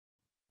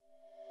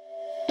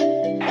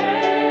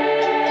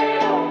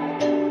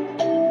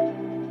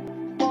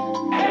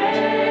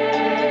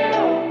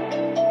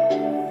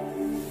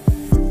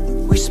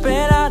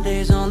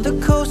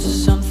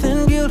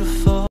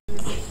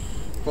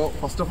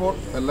First of all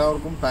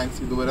എല്ലാവർക്കും thanks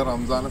ഇതുവരെ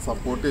റംസാനെ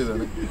support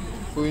ചെയ്തതിന്.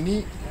 അപ്പോൾ ഇനി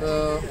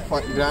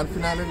ഗ്രാൻഡ്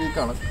ഫിനാലെ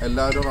വീക്കാണ്,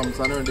 എല്ലാവരും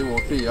റംസാന് വേണ്ടി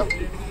വോട്ട് ചെയ്യുക.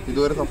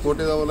 ഇതുവരെ സപ്പോർട്ട്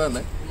ചെയ്ത പോലെ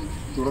തന്നെ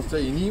തുടർച്ച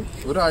ഇനിയും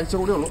ഒരാഴ്ച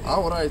കൂടി ഉള്ളൂ. ആ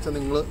ഒരാഴ്ച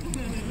നിങ്ങൾ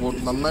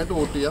നന്നായിട്ട്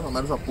വോട്ട് ചെയ്യുക,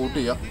 നന്നായിട്ട് സപ്പോർട്ട്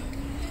ചെയ്യുക.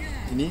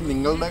 ഇനി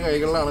നിങ്ങളുടെ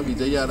കൈകളിലാണ്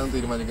വിജയി ആരെന്ന്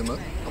തീരുമാനിക്കുന്നത്.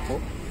 അപ്പോൾ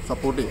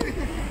സപ്പോർട്ട്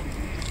ചെയ്യുക.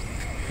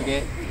 ഓക്കെ,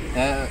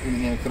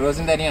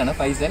 ക്രോസിൻ്റെ തന്നെയാണ്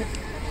ഫൈസൽ.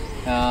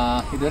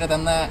 ഇതുവരെ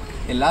തന്ന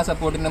എല്ലാ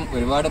സപ്പോർട്ടിനും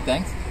ഒരുപാട്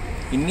താങ്ക്സ്.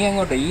 ഇനി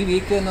അങ്ങോട്ട് ഈ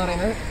വീക്ക് എന്ന്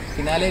പറയുന്നത്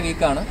ഫിനാലെ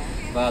വീക്കാണ്.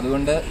 അപ്പോൾ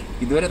അതുകൊണ്ട്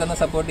ഇതുവരെ തന്ന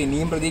സപ്പോർട്ട്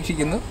ഇനിയും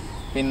പ്രതീക്ഷിക്കുന്നു.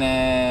 പിന്നെ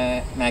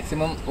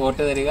മാക്സിമം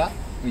വോട്ട് തരിക,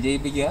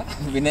 വിജയിപ്പിക്കുക.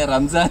 പിന്നെ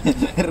റംസാൻ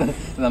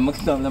നമുക്ക്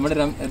നമ്മുടെ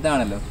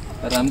ഇതാണല്ലോ,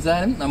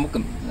 റംസാനും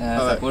നമുക്കും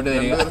സപ്പോർട്ട്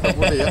തരിക.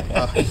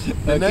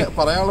 പിന്നെ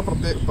പറയാനുള്ള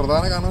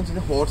പ്രധാന കാരണം എന്ന്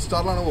വെച്ചാൽ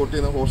ഹോട്ട്സ്റ്റാറിലാണ് വോട്ട്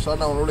ചെയ്യുന്നത്. ഹോട്ട്സ്റ്റാർ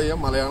ഡൗൺലോഡ് ചെയ്യുക,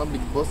 മലയാളം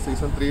ബിഗ് ബോസ്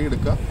സീസൺ 3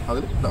 എടുക്കുക,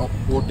 അതിൽ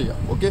വോട്ട് ചെയ്യുക.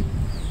 Okay,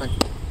 thank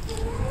you.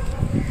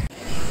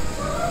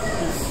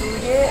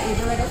 സൂര്യ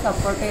ഇതുവരെ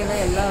സപ്പോർട്ട് ചെയ്ത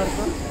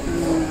എല്ലാവർക്കും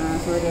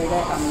സൂര്യയുടെ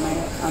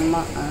അമ്മ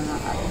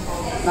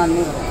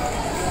നന്ദി പറയും.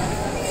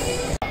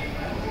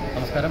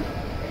 നമസ്കാരം,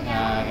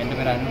 എൻ്റെ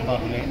പേര് അരുൺ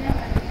പാർലെ.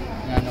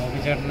 ഞാൻ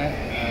ഓഫീസേട്ടനെ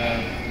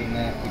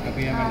പിന്നെ പിക്കപ്പ്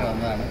ചെയ്യാൻ വേണ്ടി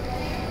വന്നതാണ്.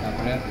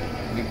 അപ്പോൾ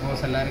ബിഗ്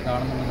ബോസ് എല്ലാവരും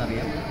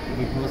കാണുന്നുണ്ടെന്നറിയാം.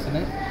 ബിഗ്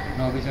ബോസിന്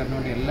നോബിച്ചേട്ടന്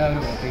വേണ്ടി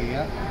എല്ലാവരും വോട്ട്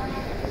ചെയ്യുക,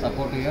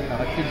 സപ്പോർട്ട് ചെയ്യുക.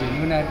 കറക്റ്റ്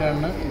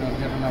ജെന്യൂനായിട്ടാണ്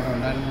നോബിച്ചേട്ടൻ അവിടെ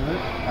ഉണ്ടായിരുന്നത്.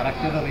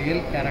 കറക്റ്റ് ഒരു റിയൽ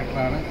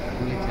ക്യാരക്ടറാണ്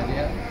പുള്ളി.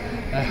 ചെറിയ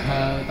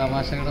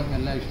തമാശകളും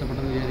എല്ലാം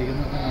ഇഷ്ടപ്പെട്ടെന്ന്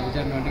വിചാരിക്കുന്നു.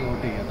 നോബിച്ചേട്ടന് വേണ്ടി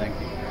വോട്ട് ചെയ്യുക.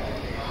 Thank you.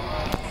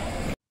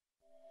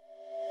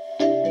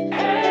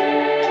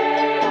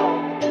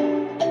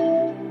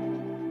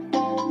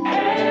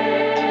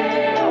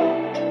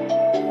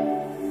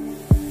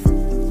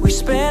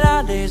 Spent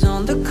our days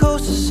on the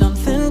coast of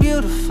something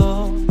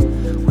beautiful.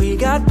 We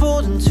got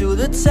pulled into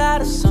the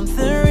tide of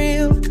something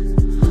real.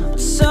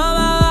 But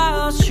somehow I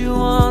lost you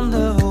on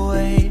the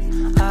way.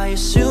 I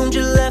assumed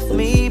you left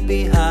me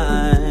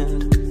behind.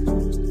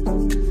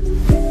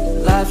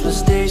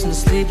 Lifeless days and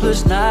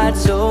sleepless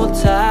nights, so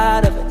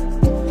tired of it.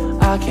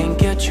 I can't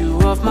get you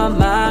off my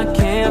mind,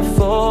 can't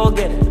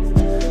forget it.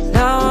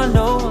 Now I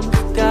know what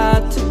I've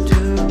got to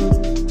do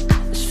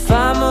is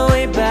find my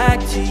way back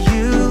to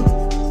you.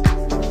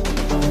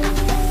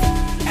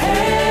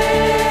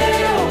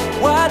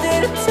 Why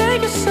did it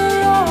take us so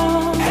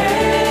long?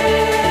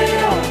 Hey,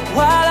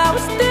 while I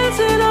was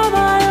dancing on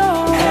my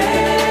own.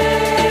 Hey,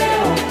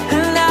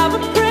 and now my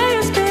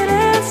prayers been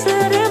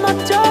answered in my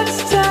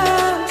darkest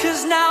time.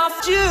 'Cause now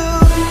it's you.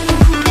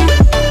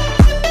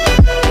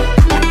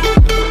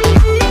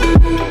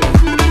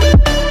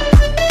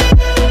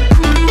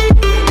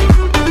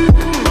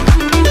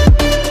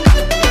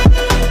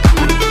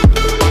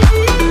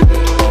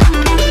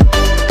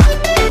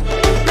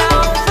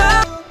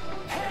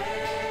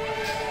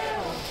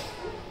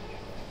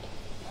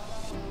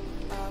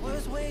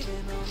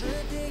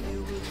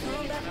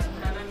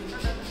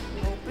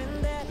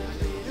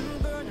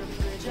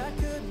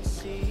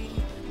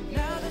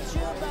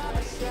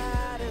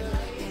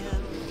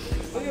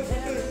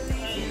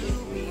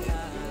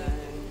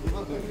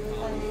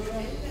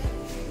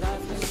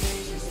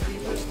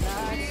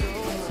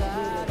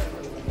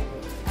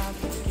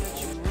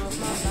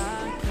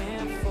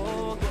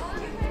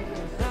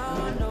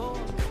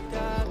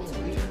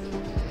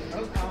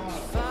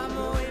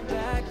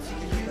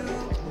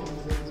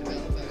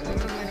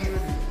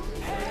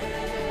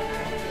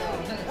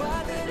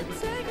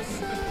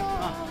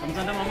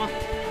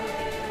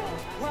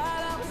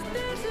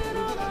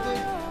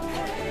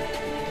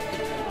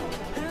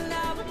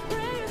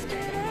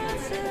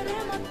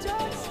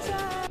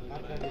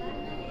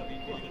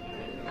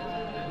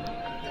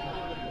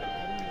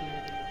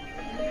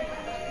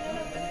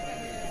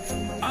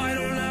 I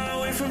don't know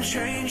if I'm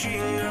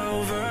changing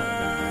over.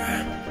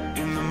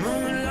 In the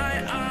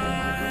moonlight I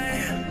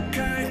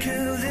can't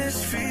kill this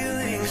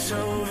feeling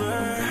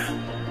sober.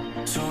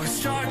 So I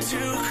start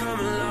to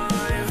come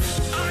alive.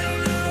 I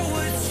don't know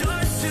what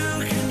starts to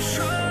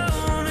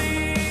control me.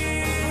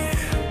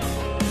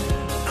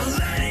 I'll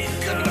let it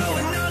go,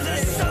 another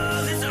soul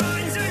that's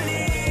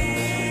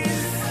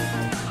underneath.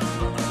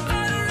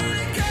 I don't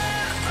really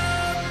care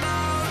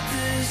about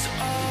this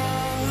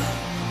all.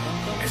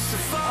 It's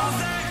the fall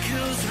that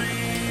kills me.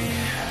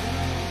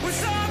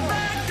 With our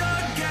back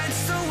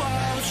against the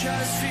wall,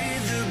 just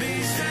feed the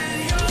beast and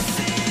you'll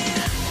see.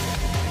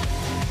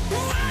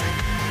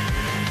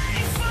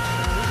 Wait for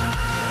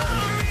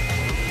me.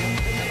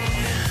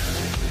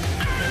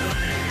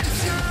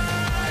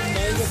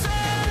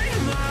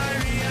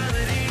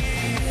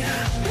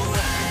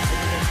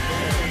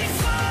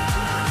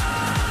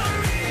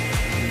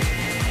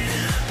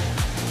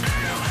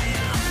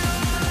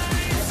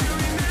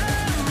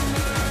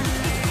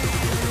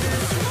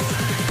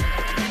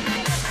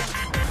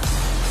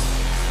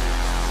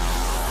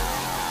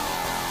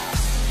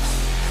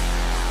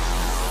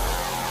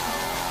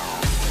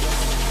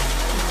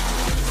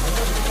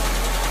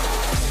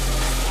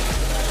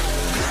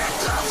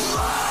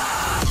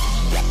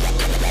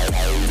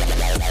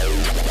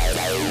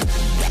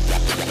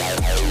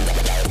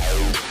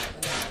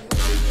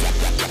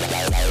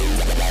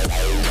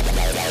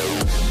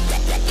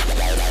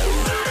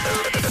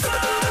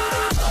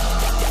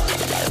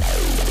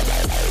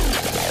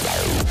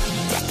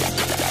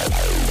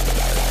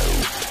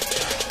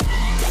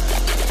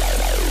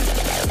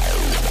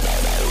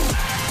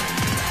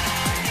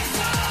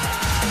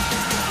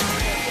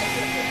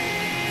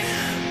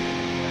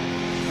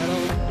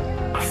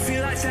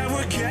 that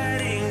we're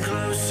getting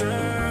closer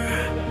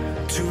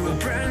to a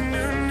brand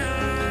new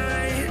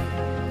night.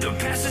 The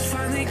past is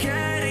finally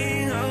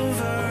getting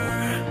over.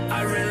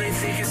 I really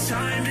think it's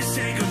time to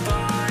say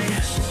goodbye.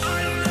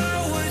 I don't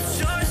know what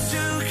starts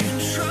to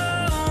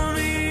control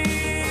me.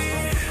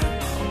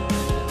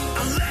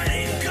 I'll let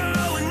it go,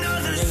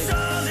 another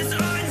soul that's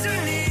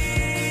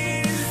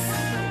underneath.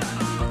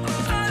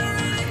 I don't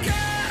really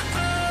care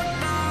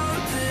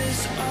about this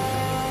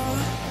all.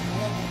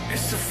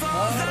 It's the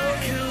fall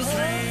that kills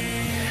me.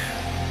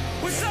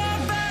 With our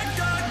back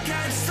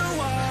against the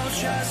wall,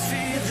 just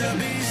feed the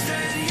beast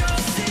and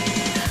you'll see.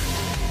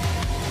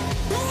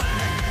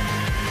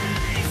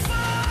 Wait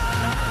for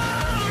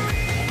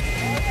me.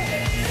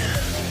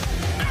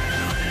 I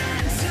don't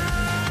wanna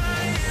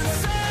die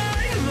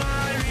inside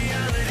my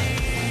reality.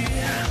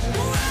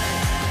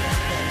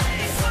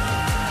 Wait for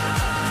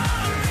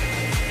me.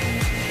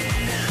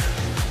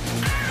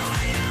 I don't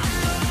want your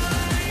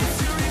mind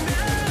to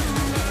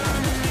remember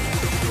me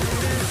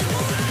this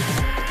way.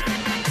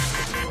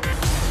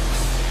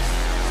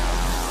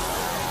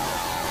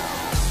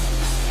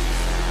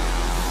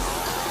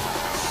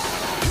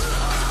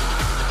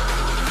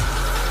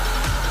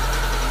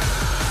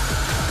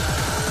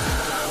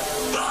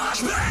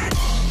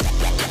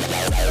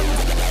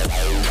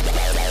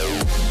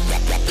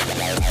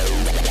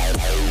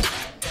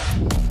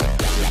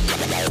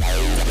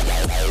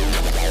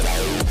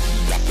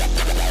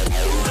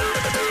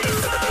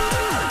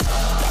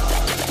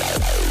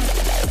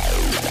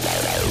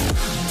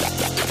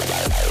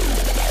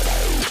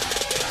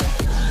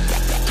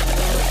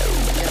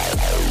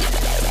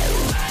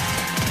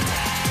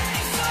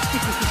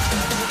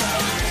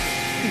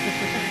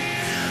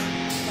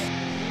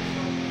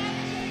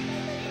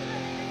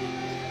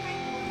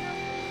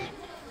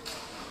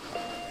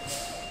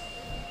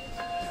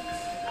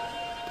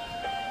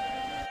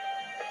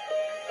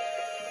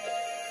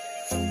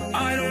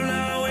 I don't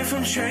know if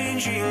I'm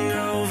changing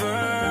over.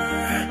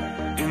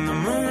 In the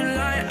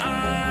moonlight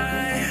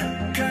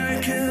I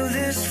can't kill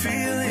this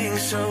feeling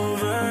so